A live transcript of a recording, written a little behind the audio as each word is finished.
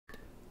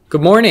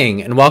Good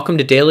morning and welcome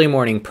to Daily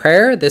Morning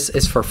Prayer. This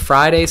is for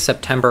Friday,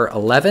 September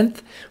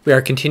 11th. We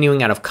are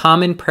continuing out of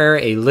Common Prayer,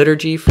 a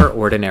liturgy for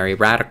ordinary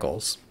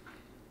radicals.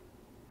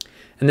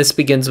 And this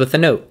begins with a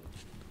note.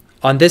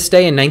 On this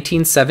day in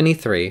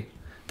 1973,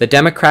 the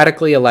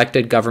democratically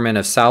elected government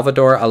of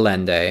Salvador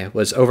Allende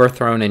was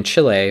overthrown in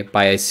Chile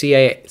by a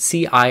CIA-backed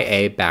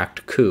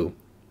coup.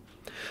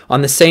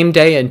 On the same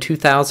day in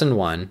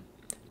 2001,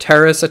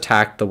 terrorists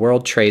attacked the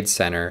World Trade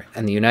Center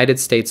and the United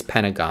States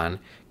Pentagon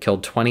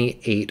killed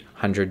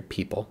 2,800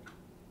 people.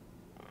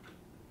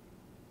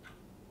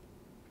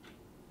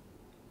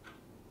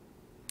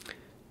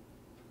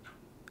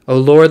 O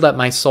Lord, let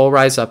my soul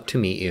rise up to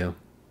meet you,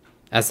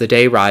 as the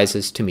day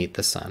rises to meet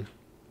the sun.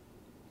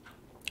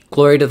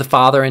 Glory to the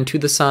Father, and to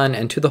the Son,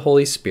 and to the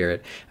Holy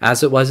Spirit,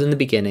 as it was in the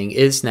beginning,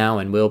 is now,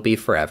 and will be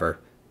forever.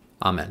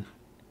 Amen.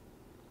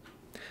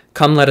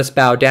 Come, let us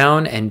bow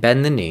down and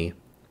bend the knee.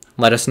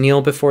 Let us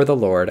kneel before the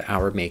Lord,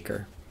 our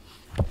Maker.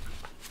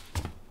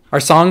 Our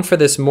song for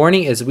this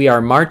morning is We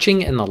Are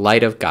Marching in the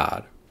Light of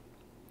God.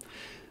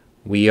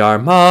 We are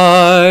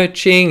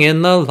marching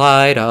in the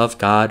light of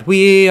God.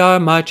 We are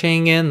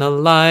marching in the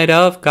light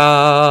of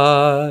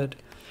God.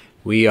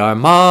 We are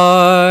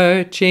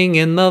marching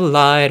in the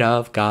light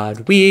of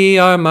God. We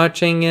are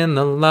marching in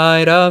the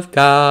light of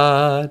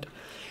God.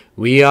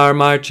 We are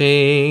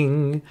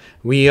marching,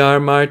 we are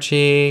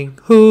marching,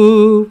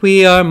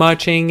 we are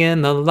marching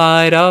in the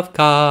light of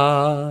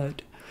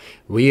God.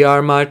 We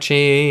are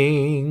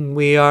marching,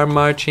 we are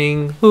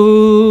marching,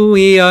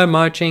 we are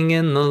marching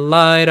in the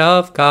light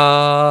of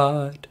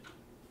God.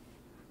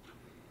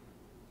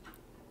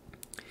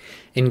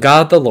 In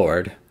God the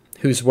Lord,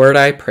 whose word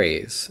I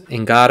praise,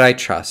 in God I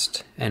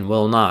trust, and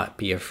will not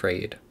be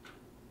afraid.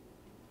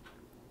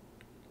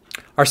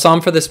 Our psalm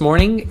for this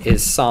morning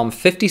is Psalm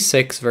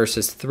 56,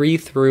 verses 3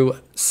 through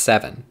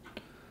 7.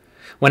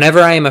 Whenever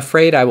I am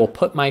afraid, I will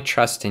put my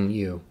trust in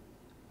you.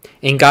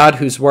 In God,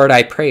 whose word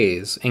I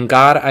praise, in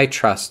God I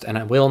trust, and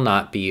I will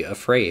not be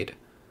afraid.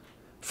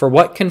 For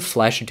what can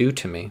flesh do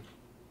to me?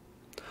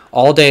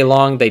 All day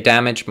long they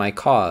damage my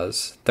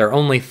cause. Their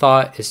only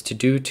thought is to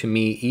do to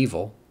me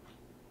evil.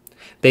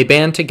 They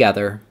band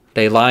together,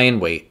 they lie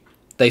in wait.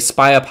 They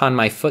spy upon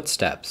my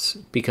footsteps,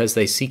 because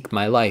they seek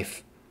my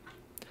life.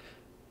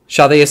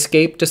 Shall they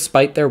escape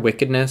despite their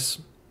wickedness?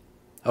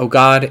 O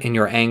God, in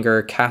your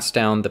anger, cast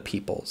down the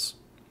peoples.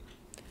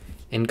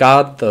 In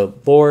God the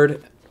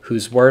Lord,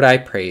 whose word I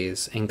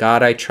praise, in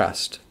God I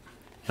trust,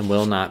 and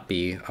will not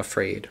be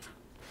afraid.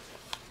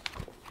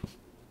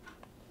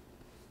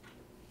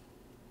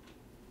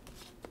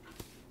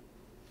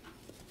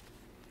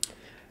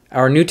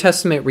 Our New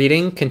Testament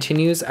reading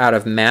continues out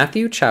of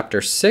Matthew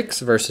chapter 6,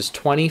 verses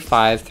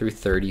 25 through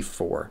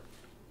 34.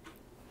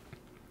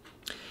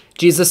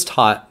 Jesus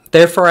taught,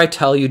 "Therefore I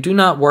tell you, do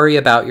not worry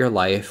about your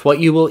life, what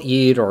you will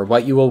eat or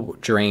what you will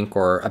drink,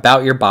 or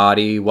about your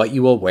body, what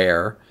you will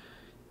wear.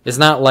 Is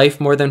not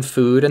life more than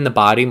food, and the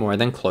body more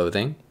than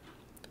clothing?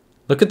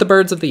 Look at the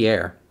birds of the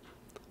air.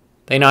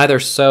 They neither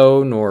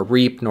sow nor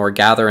reap nor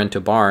gather into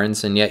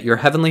barns, and yet your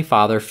heavenly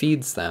Father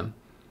feeds them.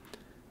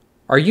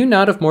 Are you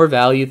not of more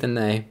value than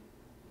they?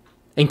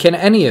 And can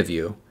any of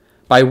you,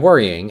 by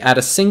worrying, add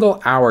a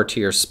single hour to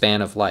your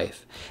span of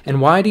life?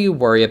 And why do you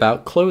worry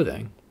about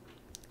clothing?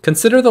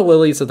 Consider the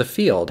lilies of the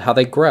field, how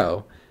they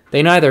grow.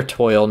 They neither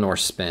toil nor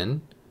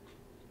spin.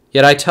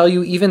 Yet I tell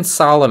you, even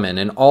Solomon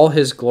in all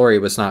his glory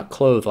was not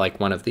clothed like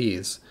one of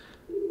these.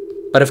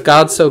 But if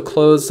God so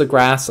clothes the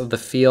grass of the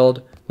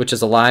field, which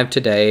is alive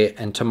today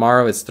and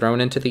tomorrow is thrown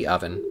into the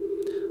oven,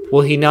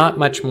 will he not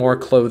much more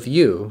clothe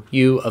you,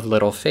 you of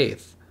little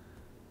faith?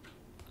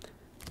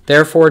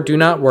 Therefore do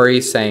not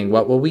worry, saying,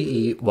 what will we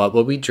eat, what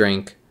will we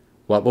drink,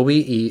 what will we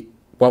eat,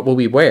 what will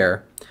we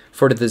wear?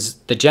 For it is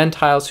the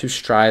Gentiles who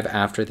strive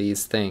after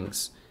these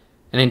things.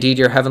 And indeed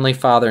your heavenly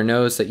Father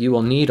knows that you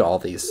will need all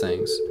these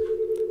things.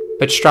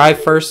 But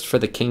strive first for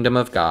the kingdom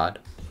of God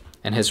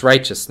and his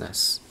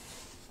righteousness,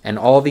 and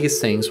all these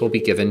things will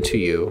be given to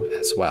you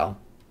as well.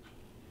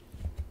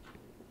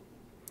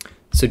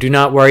 So do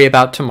not worry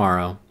about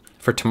tomorrow,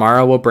 for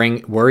tomorrow will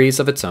bring worries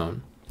of its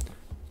own.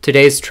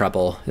 Today's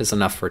trouble is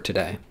enough for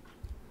today.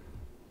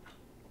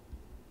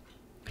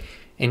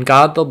 In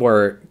God the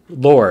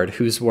Lord,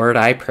 whose word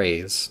I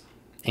praise,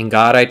 in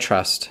God I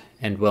trust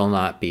and will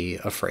not be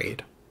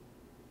afraid."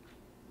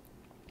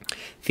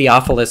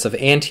 Theophilus of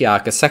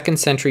Antioch, a 2nd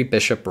century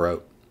bishop,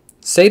 wrote,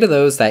 "Say to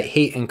those that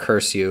hate and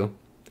curse you,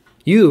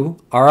 you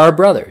are our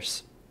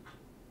brothers."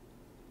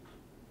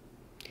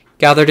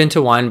 Gathered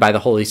into one by the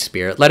Holy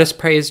Spirit, let us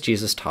pray as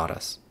Jesus taught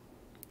us.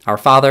 Our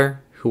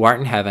Father, who art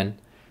in heaven,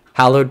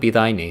 hallowed be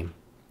thy name.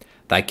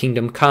 Thy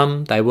kingdom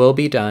come, thy will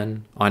be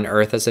done, on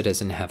earth as it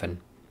is in heaven.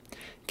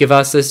 Give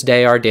us this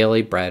day our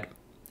daily bread,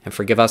 and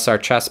forgive us our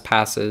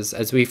trespasses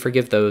as we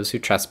forgive those who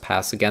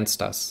trespass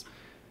against us.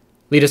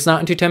 Lead us not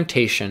into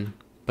temptation,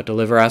 but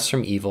deliver us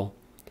from evil.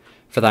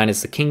 For thine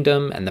is the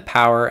kingdom, and the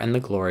power, and the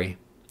glory,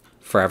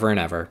 forever and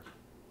ever.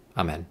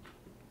 Amen.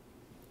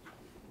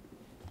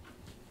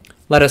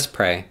 Let us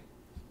pray.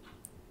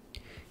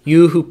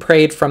 You who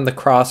prayed from the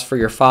cross for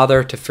your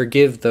Father to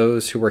forgive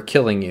those who were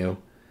killing you,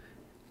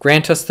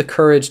 grant us the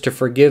courage to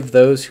forgive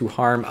those who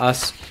harm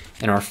us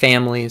and our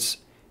families,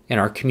 in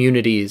our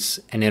communities,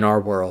 and in our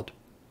world.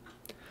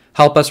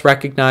 Help us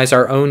recognize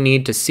our own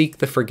need to seek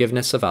the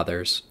forgiveness of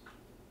others.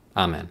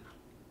 Amen.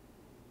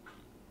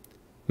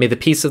 May the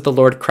peace of the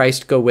Lord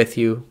Christ go with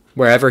you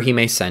wherever he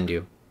may send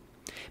you.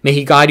 May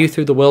he guide you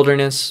through the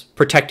wilderness,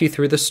 protect you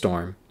through the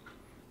storm.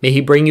 May he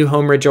bring you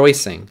home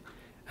rejoicing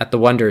at the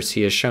wonders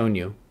he has shown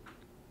you.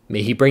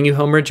 May he bring you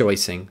home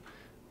rejoicing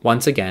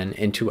once again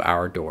into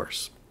our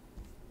doors.